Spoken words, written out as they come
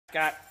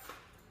Scott,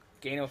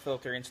 Gano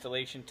filter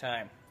installation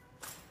time.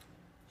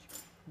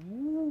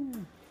 Woo.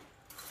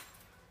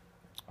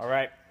 All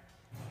right,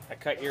 I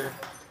cut your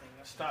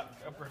stock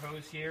upper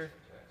hose here.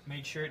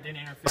 Made sure it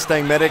didn't interfere.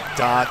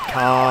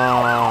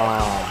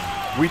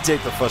 MustangMedic.com. We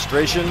take the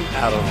frustration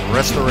out of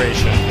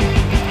restoration.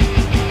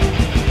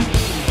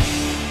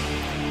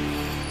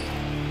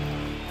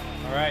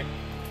 All right,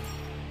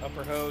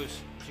 upper hose.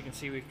 As you can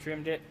see, we've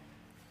trimmed it.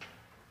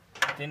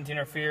 Didn't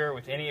interfere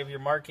with any of your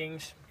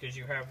markings because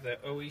you have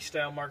the OE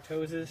style marked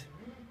hoses.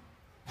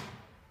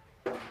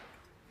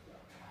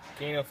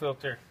 Gano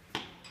filter.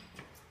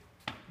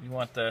 You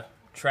want the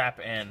trap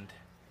end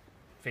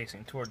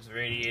facing towards the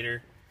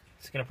radiator.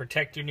 It's going to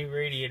protect your new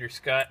radiator,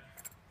 Scott.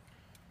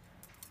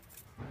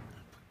 Put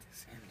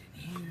this end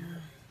in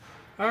here.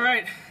 All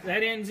right,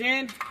 that end's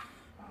in.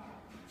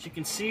 As you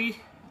can see,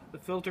 the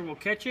filter will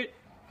catch it.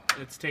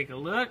 Let's take a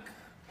look.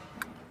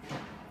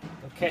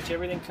 It'll catch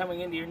everything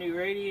coming into your new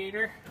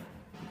radiator.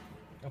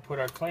 I'll put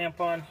our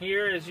clamp on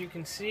here, as you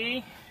can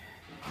see.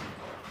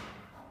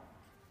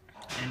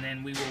 And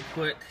then we will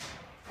put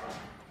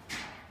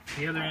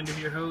the other end of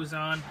your hose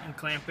on and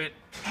clamp it.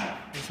 I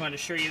just wanted to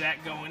show you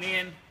that going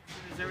in.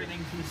 As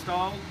everything's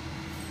installed,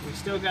 we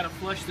still got to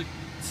flush the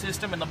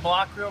system and the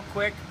block real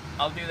quick.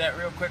 I'll do that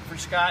real quick for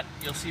Scott.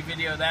 You'll see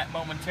video of that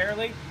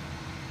momentarily.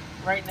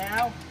 Right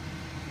now,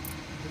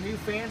 the new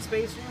fan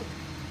spacer,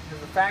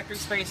 because the factory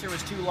spacer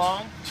was too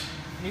long,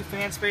 new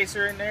fan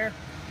spacer in there.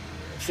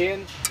 It's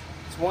in.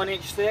 It's 1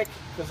 inch thick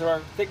because of our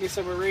thickness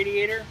of our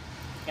radiator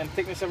and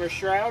thickness of our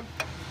shroud.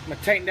 I'm going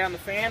to tighten down the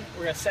fan.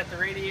 We're going to set the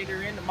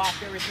radiator in to mock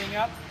everything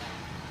up.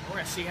 We're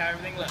going to see how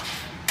everything looks.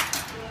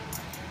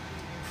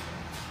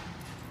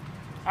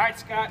 Alright,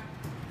 Scott,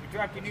 we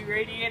dropped your new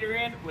radiator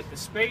in with the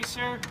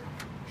spacer,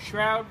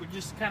 shroud. We're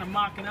just kind of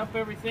mocking up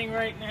everything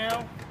right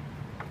now.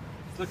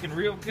 It's looking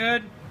real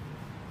good.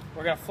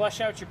 We're going to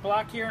flush out your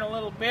block here in a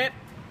little bit.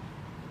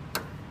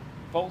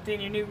 Bolt in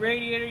your new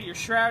radiator, your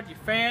shroud, your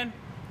fan.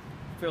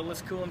 Fill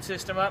this cooling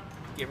system up.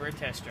 Give her a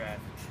test drive.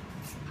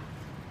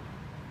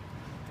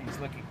 Things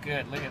looking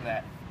good. Look at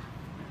that.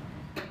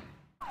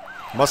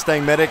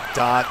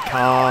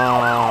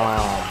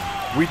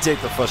 MustangMedic.com. We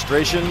take the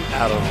frustration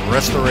out of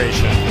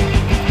restoration.